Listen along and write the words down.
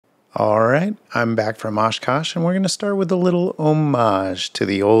All right, I'm back from Oshkosh, and we're going to start with a little homage to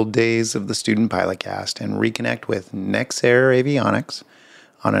the old days of the Student Pilot Cast and reconnect with Nexair Avionics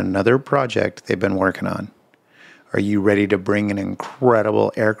on another project they've been working on. Are you ready to bring an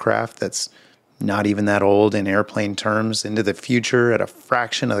incredible aircraft that's not even that old in airplane terms into the future at a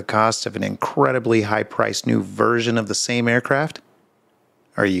fraction of the cost of an incredibly high-priced new version of the same aircraft?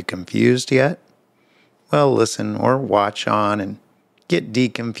 Are you confused yet? Well, listen or watch on and get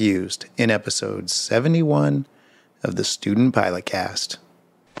deconfused in episode 71 of the Student Pilot Cast.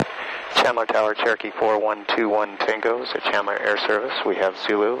 Chandler Tower, Cherokee 4121 Tango, so Chandler Air Service. We have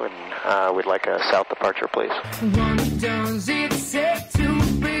Zulu, and we'd like a south departure, please. What does it say to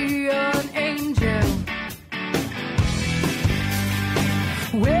be an angel?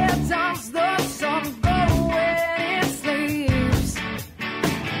 Where does the sun go when it sleeps?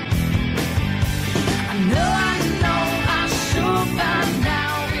 I should find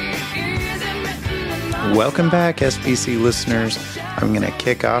out. It isn't written in my Welcome back, SPC listeners. I'm going to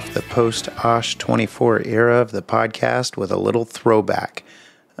kick off the post-Osh 24 era of the podcast with a little throwback,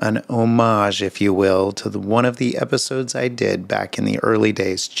 an homage, if you will, to one of the episodes I did back in the early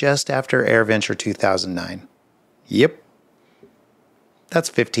days, just after AirVenture 2009. Yep. That's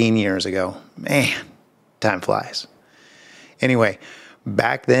 15 years ago. Man, time flies. Anyway,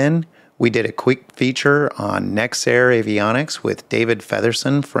 back then, we did a quick feature on Nexair Avionics with David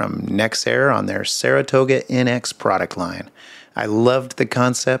Featherson from Nexair on their Saratoga NX product line. I loved the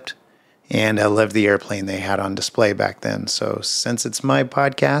concept, and I loved the airplane they had on display back then. So since it's my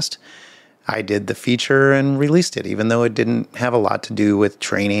podcast, I did the feature and released it, even though it didn't have a lot to do with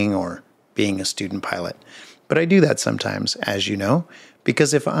training or being a student pilot. But I do that sometimes, as you know,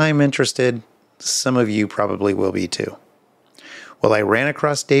 because if I'm interested, some of you probably will be too. Well, I ran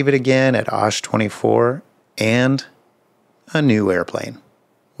across David again at Osh 24 and a new airplane.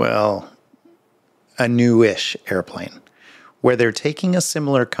 Well, a newish airplane, where they're taking a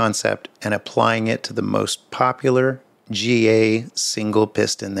similar concept and applying it to the most popular GA single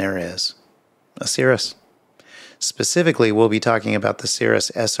piston there is, a Cirrus. Specifically, we'll be talking about the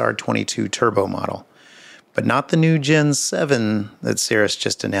Cirrus SR-22 Turbo model, but not the new Gen 7 that Cirrus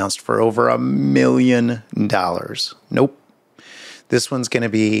just announced for over $1 million. Nope. This one's going to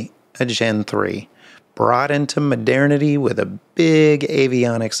be a Gen 3, brought into modernity with a big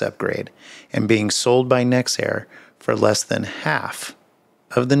avionics upgrade and being sold by Nexair for less than half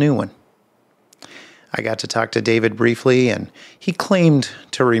of the new one. I got to talk to David briefly, and he claimed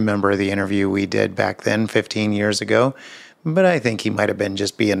to remember the interview we did back then 15 years ago, but I think he might have been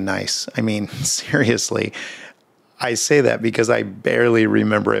just being nice. I mean, seriously, I say that because I barely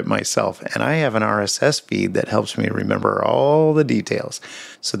remember it myself, and I have an RSS feed that helps me remember all the details.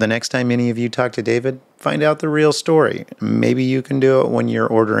 So the next time any of you talk to David, find out the real story. Maybe you can do it when you're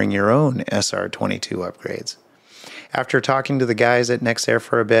ordering your own SR-22 upgrades. After talking to the guys at Nexair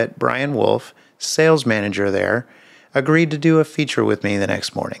for a bit, Brian Wolf, sales manager there, agreed to do a feature with me the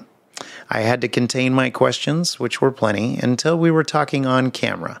next morning. I had to contain my questions, which were plenty, until we were talking on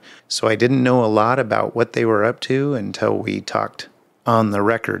camera, so I didn't know a lot about what they were up to until we talked on the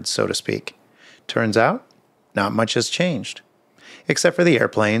record, so to speak. Turns out, not much has changed, except for the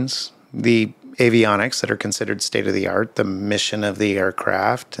airplanes, the avionics that are considered state-of-the-art, the mission of the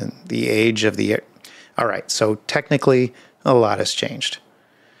aircraft, and the age of the All right, so technically, a lot has changed.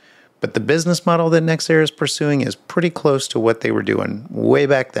 But the business model that Nexair is pursuing is pretty close to what they were doing way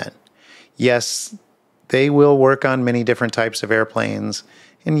back then. Yes, they will work on many different types of airplanes,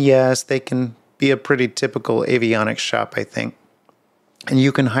 and yes, they can be a pretty typical avionics shop, I think. And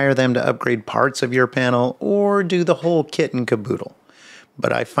you can hire them to upgrade parts of your panel or do the whole kit and caboodle.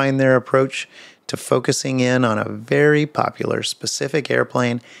 But I find their approach to focusing in on a very popular specific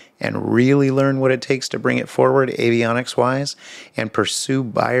airplane and really learn what it takes to bring it forward avionics-wise and pursue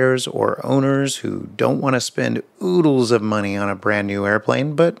buyers or owners who don't want to spend oodles of money on a brand new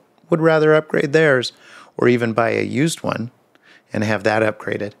airplane, but would rather upgrade theirs or even buy a used one and have that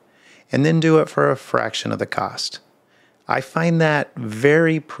upgraded, and then do it for a fraction of the cost. I find that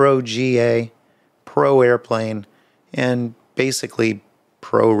very pro-GA, pro-airplane, and basically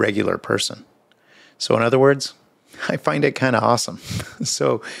pro-regular person. So in other words, I find it kind of awesome.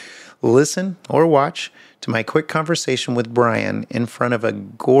 So listen or watch to my quick conversation with Brian in front of a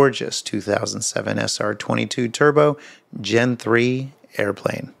gorgeous 2007 SR-22 Turbo Gen 3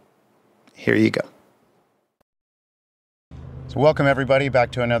 airplane. Here you go. So welcome everybody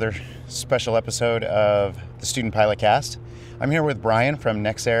back to another special episode of the Student Pilot Cast. I'm here with Brian from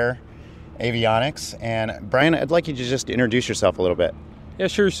Nexair Avionics. And Brian, I'd like you to just introduce yourself a little bit. Yeah,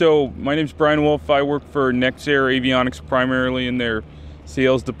 sure. So my name's Brian Wolf. I work for Nexair Avionics primarily in their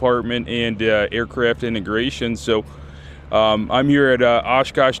sales department and aircraft integration. So I'm here at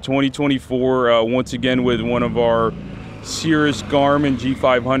Oshkosh 2024 once again with one of our Cirrus Garmin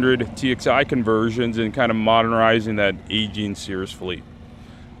G500 TXI conversions and kind of modernizing that aging Cirrus fleet.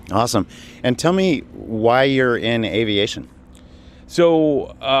 Awesome. And tell me why you're in aviation.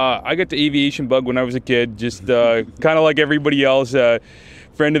 So I got the aviation bug when I was a kid, just kind of like everybody else.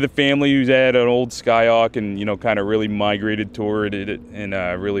 Friend of the family who's had an old Skyhawk and, you know, kind of really migrated toward it and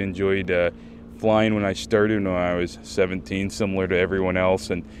really enjoyed flying when I started when I was 17, similar to everyone else,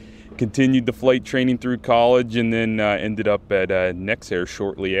 and continued the flight training through college and then ended up at Nexair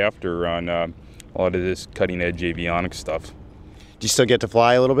shortly after on a lot of this cutting-edge avionics stuff. Do you still get to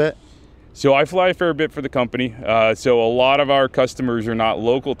fly a little bit? So I fly a fair bit for the company. So a lot of our customers are not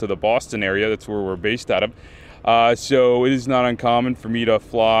local to the Boston area. That's where we're based out of. So it is not uncommon for me to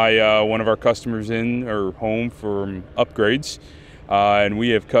fly one of our customers in or home for upgrades. And we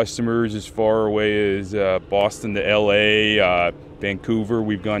have customers as far away as Boston to LA, Vancouver.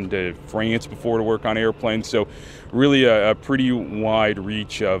 We've gone to France before to work on airplanes. So really a pretty wide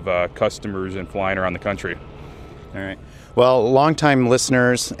reach of customers and flying around the country. All right. Well, longtime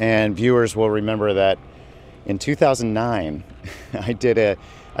listeners and viewers will remember that in 2009, I did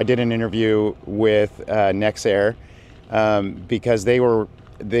an interview with Nexair because they were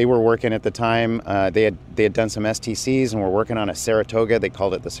working at the time. They had done some STCs and were working on a Saratoga. They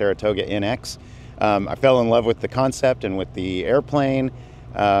called it the Saratoga NX. I fell in love with the concept and with the airplane.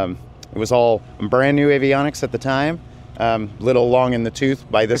 It was all brand new avionics at the time, little long in the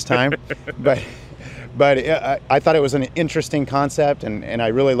tooth by this time, but I thought it was an interesting concept and I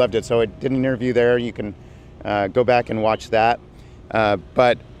really loved it. So I did an interview there. You can go back and watch that.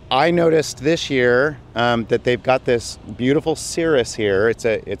 But I noticed this year that they've got this beautiful Cirrus here. It's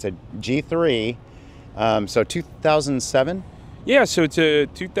a G3, so 2007. Yeah, so it's a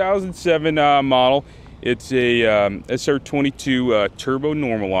 2007 model. It's a SR-22 Turbo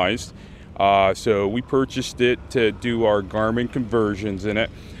normalized. So we purchased it to do our Garmin conversions in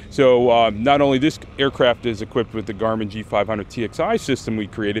it. So not only this aircraft is equipped with the Garmin G500 TXI system we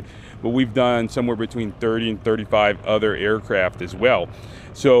created, but we've done somewhere between 30 and 35 other aircraft as well.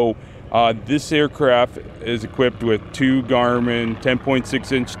 So this aircraft is equipped with two Garmin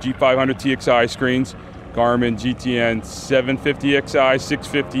 10.6-inch G500 TXI screens, Garmin GTN 750XI,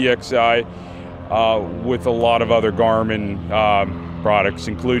 650XI, with a lot of other Garmin products,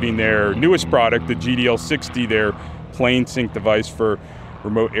 including their newest product, the GDL60, their plane sync device for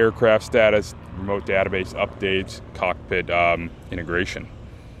remote aircraft status, remote database updates, cockpit integration.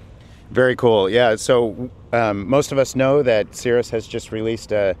 Very cool. Yeah, so most of us know that Cirrus has just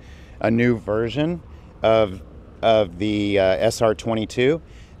released a new version of the SR-22,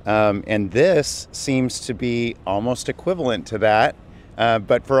 and this seems to be almost equivalent to that,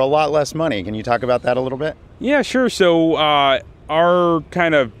 but for a lot less money. Can you talk about that a little bit? Yeah, sure. So our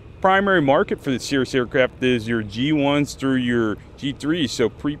kind of primary market for the Cirrus aircraft is your G1s through your G3s, so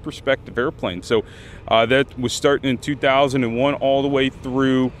pre-prospective airplanes. So that was starting in 2001 all the way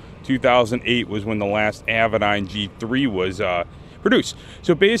through 2008 was when the last Avidyne G3 was produced.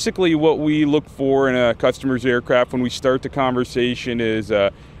 So basically what we look for in a customer's aircraft when we start the conversation is,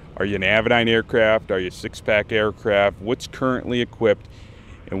 are you an Avidyne aircraft? Are you a six-pack aircraft? What's currently equipped?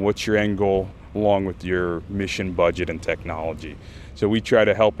 And what's your end goal along with your mission budget and technology? So we try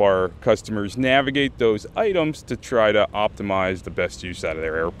to help our customers navigate those items to try to optimize the best use out of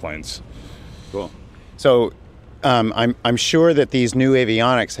their airplanes. Cool. So I'm sure that these new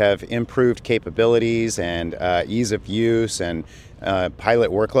avionics have improved capabilities and ease of use and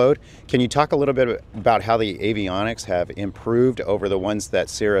pilot workload. Can you talk a little bit about how the avionics have improved over the ones that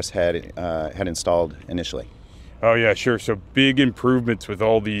Cirrus had installed initially? Oh yeah, sure. So big improvements with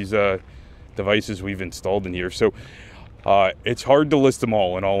all these devices we've installed in here. So it's hard to list them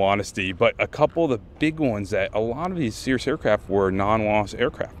all, in all honesty, but a couple of the big ones that a lot of these Cirrus aircraft were non-loss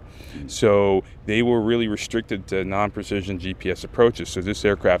aircraft. So they were really restricted to non-precision GPS approaches. So this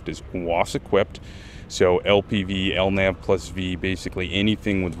aircraft is WAAS equipped. So LPV, LNAV plus V, basically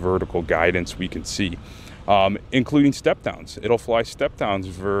anything with vertical guidance we can see, including step downs. It'll fly step downs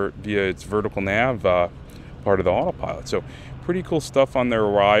via its vertical nav part of the autopilot. So pretty cool stuff on their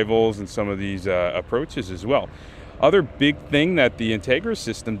arrivals and some of these approaches as well. Other big thing that the Integra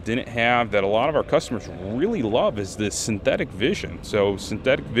system didn't have that a lot of our customers really love is this synthetic vision. So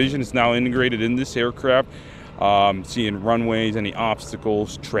synthetic vision is now integrated in this aircraft, seeing runways, any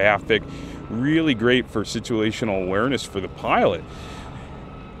obstacles, traffic. Really great for situational awareness for the pilot.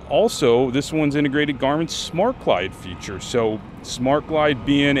 Also, this one's integrated Garmin Smart Glide feature. So Smart Glide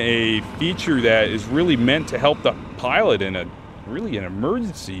being a feature that is really meant to help the pilot in a really an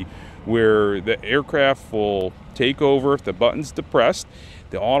emergency where the aircraft will take over if the button's depressed.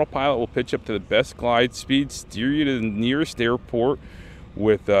 The autopilot will pitch up to the best glide speed, steer you to the nearest airport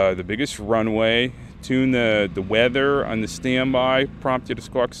with the biggest runway, tune the weather on the standby, prompt you to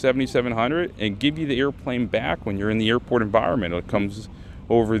squawk 7700, and give you the airplane back when you're in the airport environment. It comes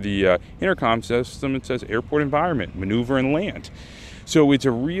over the intercom system. It says airport environment, maneuver and land. So it's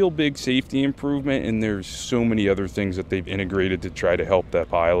a real big safety improvement, and there's so many other things that they've integrated to try to help that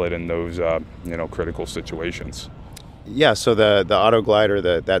pilot in those critical situations. Yeah, so the auto glide or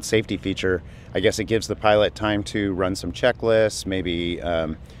that safety feature, I guess it gives the pilot time to run some checklists, maybe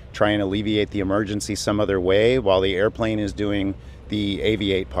try and alleviate the emergency some other way while the airplane is doing the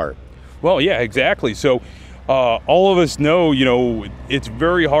aviate part. Well, yeah, exactly. So all of us know, it's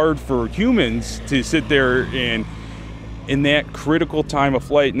very hard for humans to sit there and in that critical time of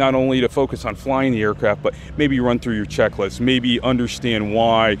flight, not only to focus on flying the aircraft, but maybe run through your checklist, maybe understand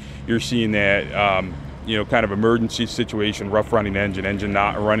why you're seeing that kind of emergency situation, rough running engine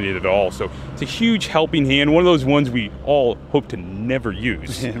not running it at all. So it's a huge helping hand, one of those ones we all hope to never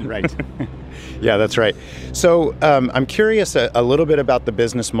use. Right. Yeah, that's right. So I'm curious a little bit about the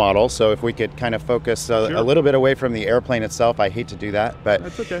business model. So if we could kind of focus a little bit away from the airplane itself. I hate to do that, but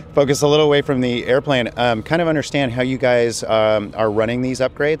that's okay. Focus a little away from the airplane. Kind of understand how you guys are running these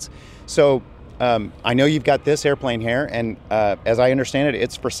upgrades. So I know you've got this airplane here, and as I understand it,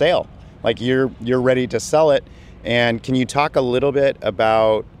 it's for sale. Like you're ready to sell it. And can you talk a little bit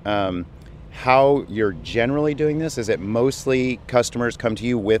about how you're generally doing this? Is it mostly customers come to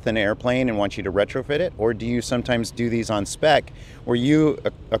you with an airplane and want you to retrofit it? Or do you sometimes do these on spec where you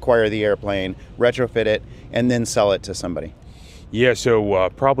acquire the airplane, retrofit it, and then sell it to somebody? Yeah, so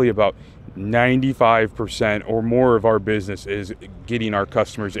probably about 95% or more of our business is getting our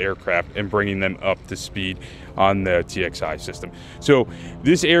customers' aircraft and bringing them up to speed on the TXI system. So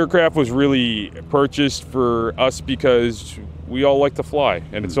this aircraft was really purchased for us because we all like to fly,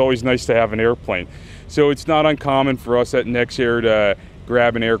 and it's always nice to have an airplane. So it's not uncommon for us at Nexair to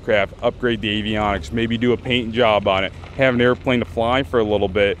grab an aircraft, upgrade the avionics, maybe do a paint job on it, have an airplane to fly for a little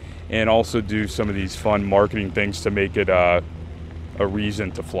bit, and also do some of these fun marketing things to make it a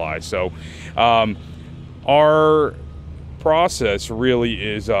reason to fly. So our process really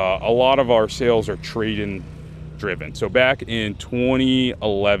is a lot of our sales are trade-in driven. So back in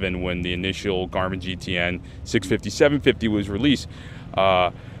 2011, when the initial Garmin GTN 650, 750 was released,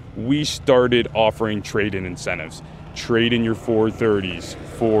 we started offering trade-in incentives. Trade in your 430s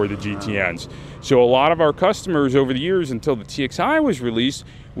for the GTNs. So a lot of our customers over the years, until the TXI was released,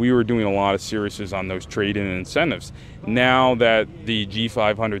 we were doing a lot of Cirruses on those trade-in incentives. Now that the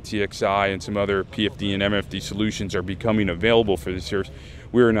G500 TXI and some other PFD and MFD solutions are becoming available for the Cirrus,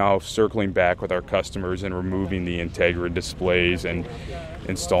 we are now circling back with our customers and removing the Integra displays and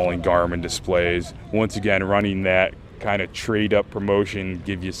installing Garmin displays. Once again, running that kind of trade-up promotion,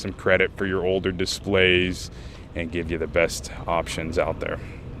 give you some credit for your older displays, and give you the best options out there.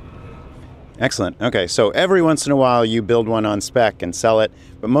 Excellent. Okay, so every once in a while you build one on spec and sell it,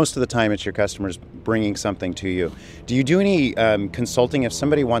 but most of the time it's your customers bringing something to you. Do you do any consulting if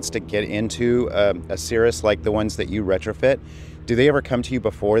somebody wants to get into a Cirrus like the ones that you retrofit? Do they ever come to you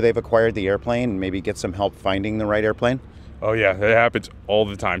before they've acquired the airplane and maybe get some help finding the right airplane? Oh yeah, that happens all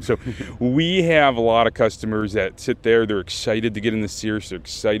the time. So we have a lot of customers that sit there, they're excited to get in the Cirrus, they're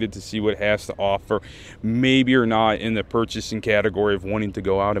excited to see what it has to offer, maybe or not in the purchasing category of wanting to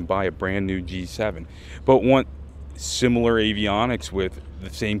go out and buy a brand new G7, but want similar avionics with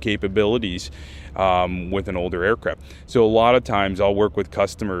the same capabilities with an older aircraft. So a lot of times I'll work with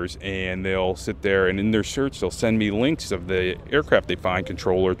customers and they'll sit there and in their search they'll send me links of the aircraft they find,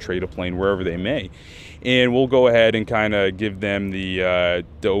 controller, trade a plane, wherever they may. And we'll go ahead and kind of give them the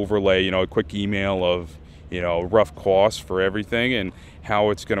overlay, a quick email of, rough costs for everything and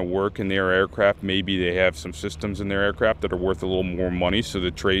how it's going to work in their aircraft. Maybe they have some systems in their aircraft that are worth a little more money, so the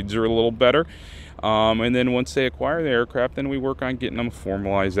trades are a little better. And then once they acquire the aircraft, then we work on getting them a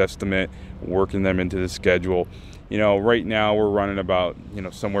formalized estimate, working them into the schedule. Right now we're running about,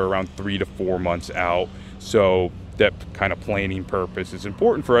 somewhere around 3 to 4 months out. So that kind of planning purpose is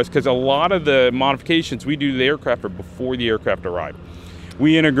important for us because a lot of the modifications we do to the aircraft are before the aircraft arrive.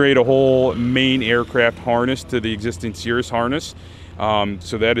 We integrate a whole main aircraft harness to the existing Cirrus harness.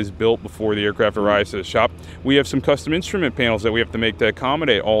 So that is built before the aircraft arrives to the shop. We have some custom instrument panels that we have to make to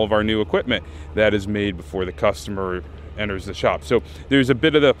accommodate all of our new equipment. That is made before the customer enters the shop. So there's a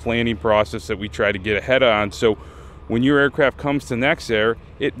bit of the planning process that we try to get ahead on. So when your aircraft comes to Nexair,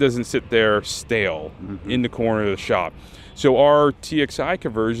 it doesn't sit there stale in the corner of the shop. So our TXI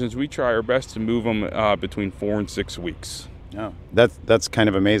conversions, we try our best to move them between 4 and 6 weeks. Oh, that's kind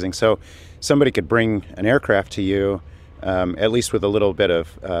of amazing. So somebody could bring an aircraft to you, at least with a little bit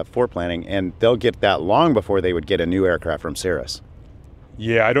of foreplanning, and they'll get that long before they would get a new aircraft from Cirrus.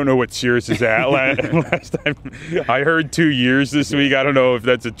 Yeah, I don't know what Cirrus is at. Last time I heard 2 years this week. I don't know if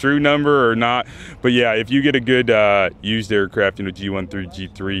that's a true number or not. But yeah, if you get a good used aircraft, G1 through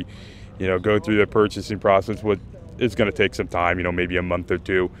G3, go through the purchasing process. It's going to take some time, maybe a month or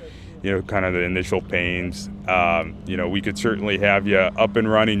two, kind of the initial pains. We could certainly have you up and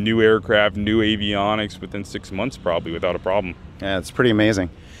running, new aircraft, new avionics within 6 months probably without a problem. Yeah, it's pretty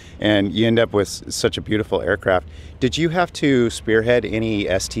amazing. And you end up with such a beautiful aircraft. Did you have to spearhead any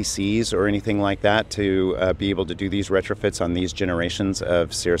STCs or anything like that to be able to do these retrofits on these generations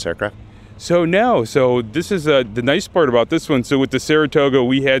of Cirrus aircraft? So no. So this is the nice part about this one. So with the Saratoga,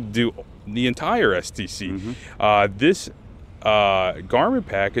 we had to do the entire STC. Mm-hmm. This Garmin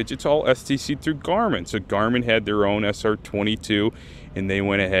package, it's all STC through Garmin. So Garmin had their own SR-22, and they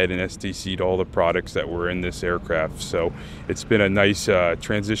went ahead and STC'd all the products that were in this aircraft. So it's been a nice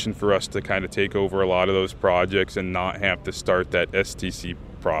transition for us to kind of take over a lot of those projects and not have to start that STC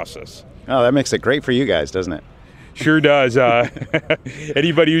process. Oh, that makes it great for you guys, doesn't it? Sure does.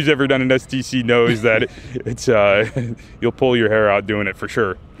 Anybody who's ever done an STC knows that it's you'll pull your hair out doing it for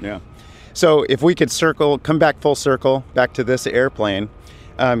sure. Yeah. So if we could come back full circle, back to this airplane,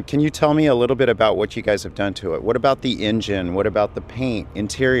 can you tell me a little bit about what you guys have done to it? What about the engine? What about the paint,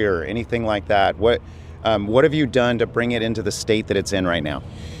 interior, anything like that? What have you done to bring it into the state that it's in right now?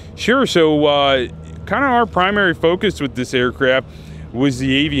 Sure. So kind of our primary focus with this aircraft was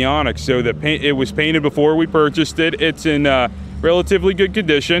the avionics. So the paint, it was painted before we purchased it. It's in relatively good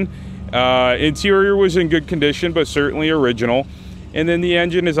condition. Interior was in good condition, but certainly original. And then the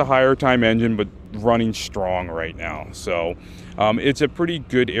engine is a higher time engine, but running strong right now. So it's a pretty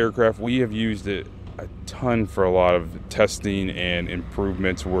good aircraft. We have used it a ton for a lot of testing and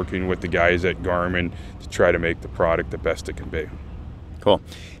improvements, working with the guys at Garmin to try to make the product the best it can be. Cool.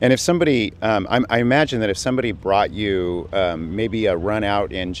 And if somebody, I imagine that if somebody brought you maybe a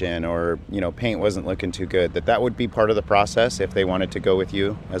run-out engine or paint wasn't looking too good, that would be part of the process if they wanted to go with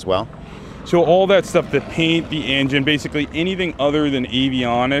you as well? So all that stuff, the paint, the engine, basically anything other than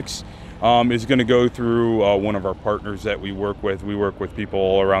avionics is going to go through one of our partners that we work with. We work with people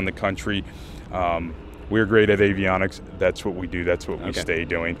all around the country. We're great at avionics. That's what we do. That's what we stay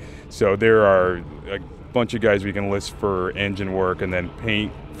doing. So there are a bunch of guys we can list for engine work, and then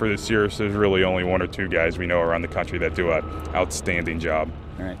paint for the Cirrus. There's really only one or two guys we know around the country that do an outstanding job.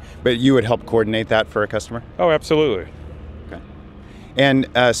 All right. But you would help coordinate that for a customer? Oh, absolutely. And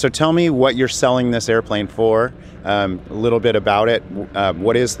so tell me what you're selling this airplane for, a little bit about it.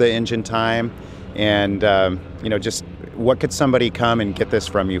 What is the engine time? And, just what could somebody come and get this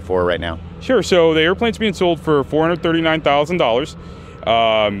from you for right now? Sure. So the airplane's being sold for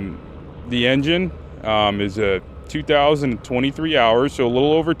 $439,000. The engine is a 2,023 hours, so a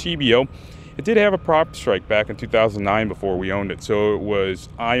little over TBO. It did have a prop strike back in 2009 before we owned it. So it was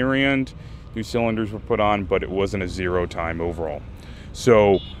IRAND, new cylinders were put on, but it wasn't a zero time overall.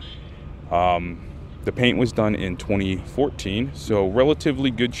 So the paint was done in 2014, so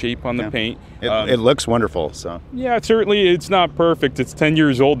relatively good shape on the paint. It looks wonderful. So yeah, certainly it's not perfect. It's 10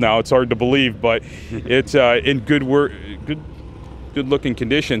 years old now. It's hard to believe, but it's in good looking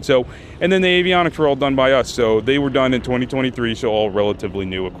condition. So, and then the avionics were all done by us. So they were done in 2023, so all relatively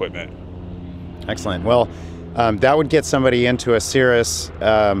new equipment. Excellent. Well, that would get somebody into a Cirrus,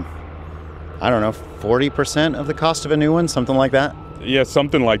 I don't know, 40% of the cost of a new one, something like that? Yeah,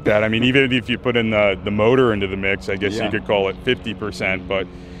 something like that. I mean, even if you put in the motor into the mix, I guess you could call it 50%. But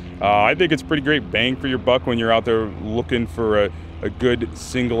I think it's pretty great bang for your buck when you're out there looking for a good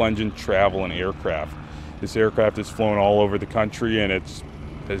single-engine travel and aircraft. This aircraft has flown all over the country, and it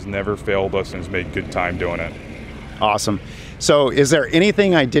has never failed us and has made good time doing it. Awesome. So is there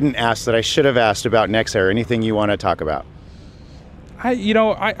anything I didn't ask that I should have asked about Nexair? Anything you want to talk about?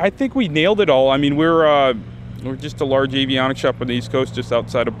 I think we nailed it all. I mean, we're just a large avionics shop on the East Coast, just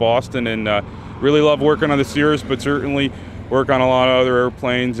outside of Boston, and really love working on the Cirrus, but certainly work on a lot of other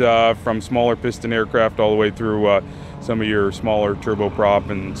airplanes, from smaller piston aircraft all the way through some of your smaller turboprop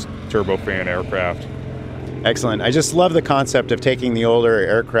and turbofan aircraft. Excellent. I just love the concept of taking the older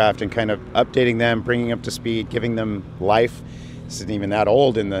aircraft and kind of updating them, bringing up to speed, giving them life. This isn't even that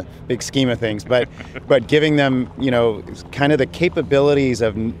old in the big scheme of things, but giving them, kind of the capabilities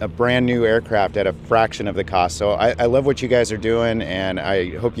of a brand new aircraft at a fraction of the cost. So I love what you guys are doing, and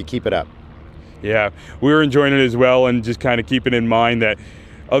I hope you keep it up. Yeah, we're enjoying it as well, and just kind of keeping in mind that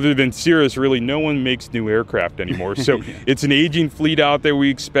other than Cirrus, really no one makes new aircraft anymore. So it's an aging fleet out there. We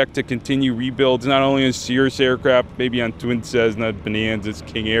expect to continue rebuilds, not only on Cirrus aircraft, maybe on Twin Cessna, Bonanzas,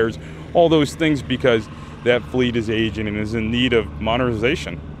 King Airs, all those things, because that fleet is aging and is in need of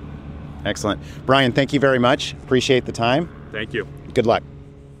modernization. Excellent. Brian, thank you very much. Appreciate the time. Thank you. Good luck.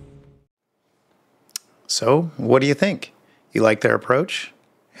 So, what do you think? You like their approach?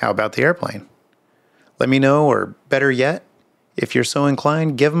 How about the airplane? Let me know, or better yet, if you're so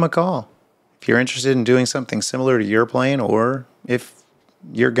inclined, give them a call. If you're interested in doing something similar to your plane, or if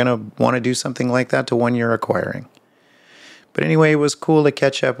you're going to want to do something like that to one you're acquiring. But anyway, it was cool to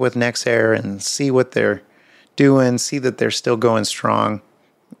catch up with Nexair and see what they're doing, see that they're still going strong.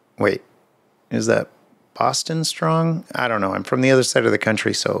 Wait, is that Boston strong? I don't know. I'm from the other side of the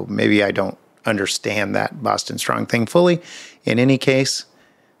country, so maybe I don't understand that Boston strong thing fully. In any case,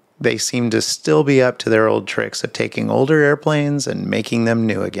 they seem to still be up to their old tricks of taking older airplanes and making them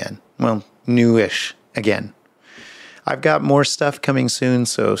new again. Well, newish again. I've got more stuff coming soon,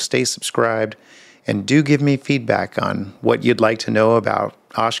 so stay subscribed and do give me feedback on what you'd like to know about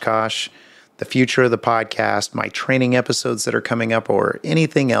Oshkosh, the future of the podcast, my training episodes that are coming up, or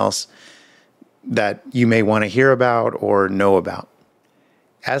anything else that you may want to hear about or know about.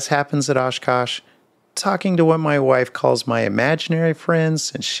 As happens at Oshkosh, talking to what my wife calls my imaginary friends,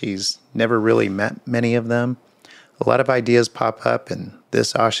 since she's never really met many of them, a lot of ideas pop up, and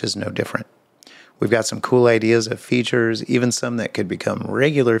this Osh is no different. We've got some cool ideas of features, even some that could become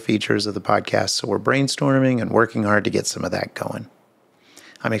regular features of the podcast, so we're brainstorming and working hard to get some of that going.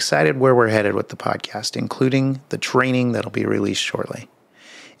 I'm excited where we're headed with the podcast, including the training that'll be released shortly.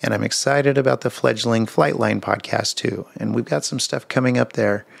 And I'm excited about the fledgling Flightline podcast too, and we've got some stuff coming up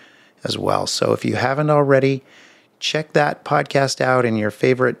there as well. So if you haven't already, check that podcast out in your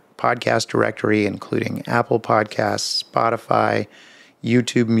favorite podcast directory, including Apple Podcasts, Spotify,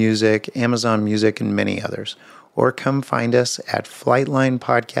 YouTube Music, Amazon Music, and many others. Or come find us at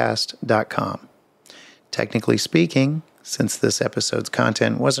flightlinepodcast.com. Technically speaking, since this episode's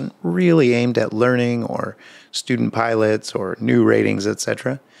content wasn't really aimed at learning or student pilots or new ratings,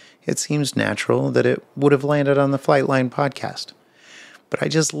 etc., it seems natural that it would have landed on the Flightline podcast. But I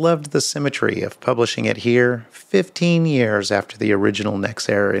just loved the symmetry of publishing it here 15 years after the original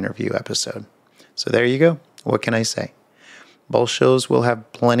Nexair interview episode. So there you go. What can I say? Both shows will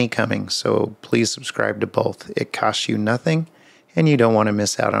have plenty coming, so please subscribe to both. It costs you nothing, and you don't want to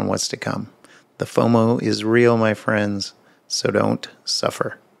miss out on what's to come. The FOMO is real, my friends, so don't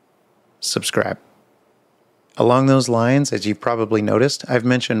suffer. Subscribe. Along those lines, as you've probably noticed, I've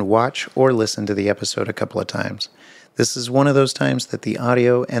mentioned watch or listen to the episode a couple of times. This is one of those times that the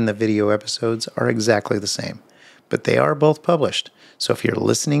audio and the video episodes are exactly the same, but they are both published. So if you're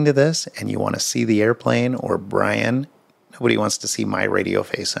listening to this and you want to see the airplane or Brian, nobody wants to see my radio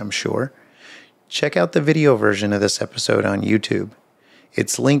face, I'm sure, check out the video version of this episode on YouTube.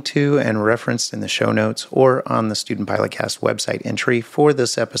 It's linked to and referenced in the show notes or on the Student Pilotcast website entry for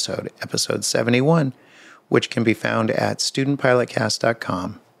this episode, episode 71, which can be found at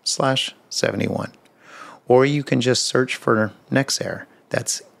studentpilotcast.com/71. Or you can just search for Nexair.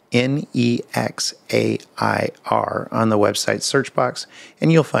 That's Nexair on the website search box,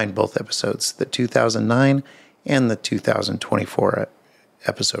 and you'll find both episodes, the 2009 and the 2024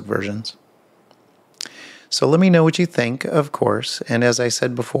 episode versions. So let me know what you think, of course, and as I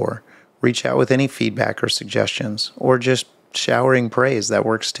said before, reach out with any feedback or suggestions, or just showering praise, that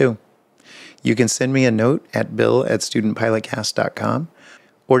works too. You can send me a note at bill@studentpilotcast.com,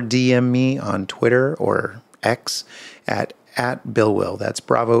 or DM me on Twitter or X at @BillWill. That's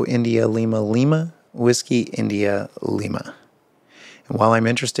Bravo India Lima Lima, Whiskey India Lima. And while I'm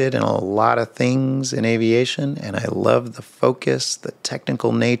interested in a lot of things in aviation, and I love the focus, the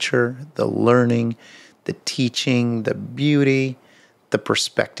technical nature, the learning, the teaching, the beauty, the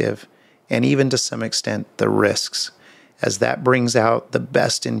perspective, and even to some extent the risks, as that brings out the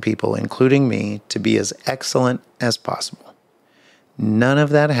best in people, including me, to be as excellent as possible. None of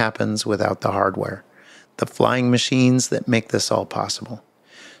that happens without the hardware, the flying machines that make this all possible.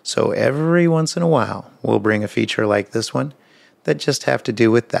 So every once in a while, we'll bring a feature like this one that just have to do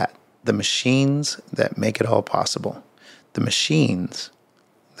with that, the machines that make it all possible, the machines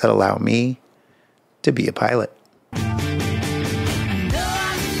that allow me to be a pilot.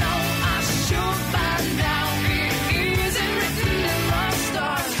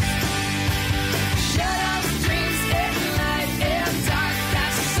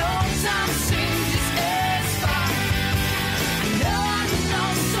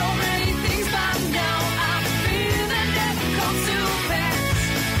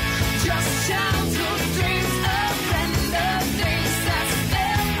 Childhood dreams of random things that's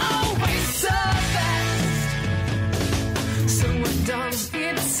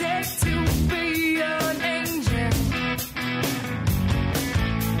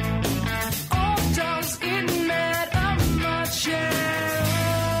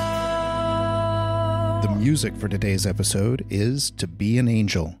Music for today's episode is To Be an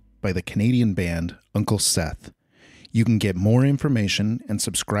Angel by the Canadian band Uncle Seth. You can get more information and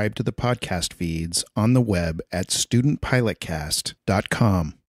subscribe to the podcast feeds on the web at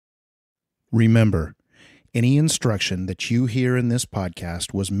studentpilotcast.com. Remember, any instruction that you hear in this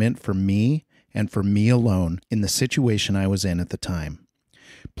podcast was meant for me and for me alone in the situation I was in at the time.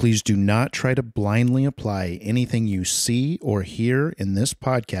 Please do not try to blindly apply anything you see or hear in this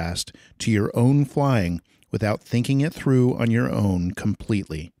podcast to your own flying without thinking it through on your own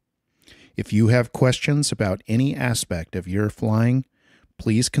completely. If you have questions about any aspect of your flying,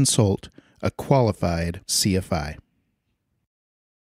 please consult a qualified CFI.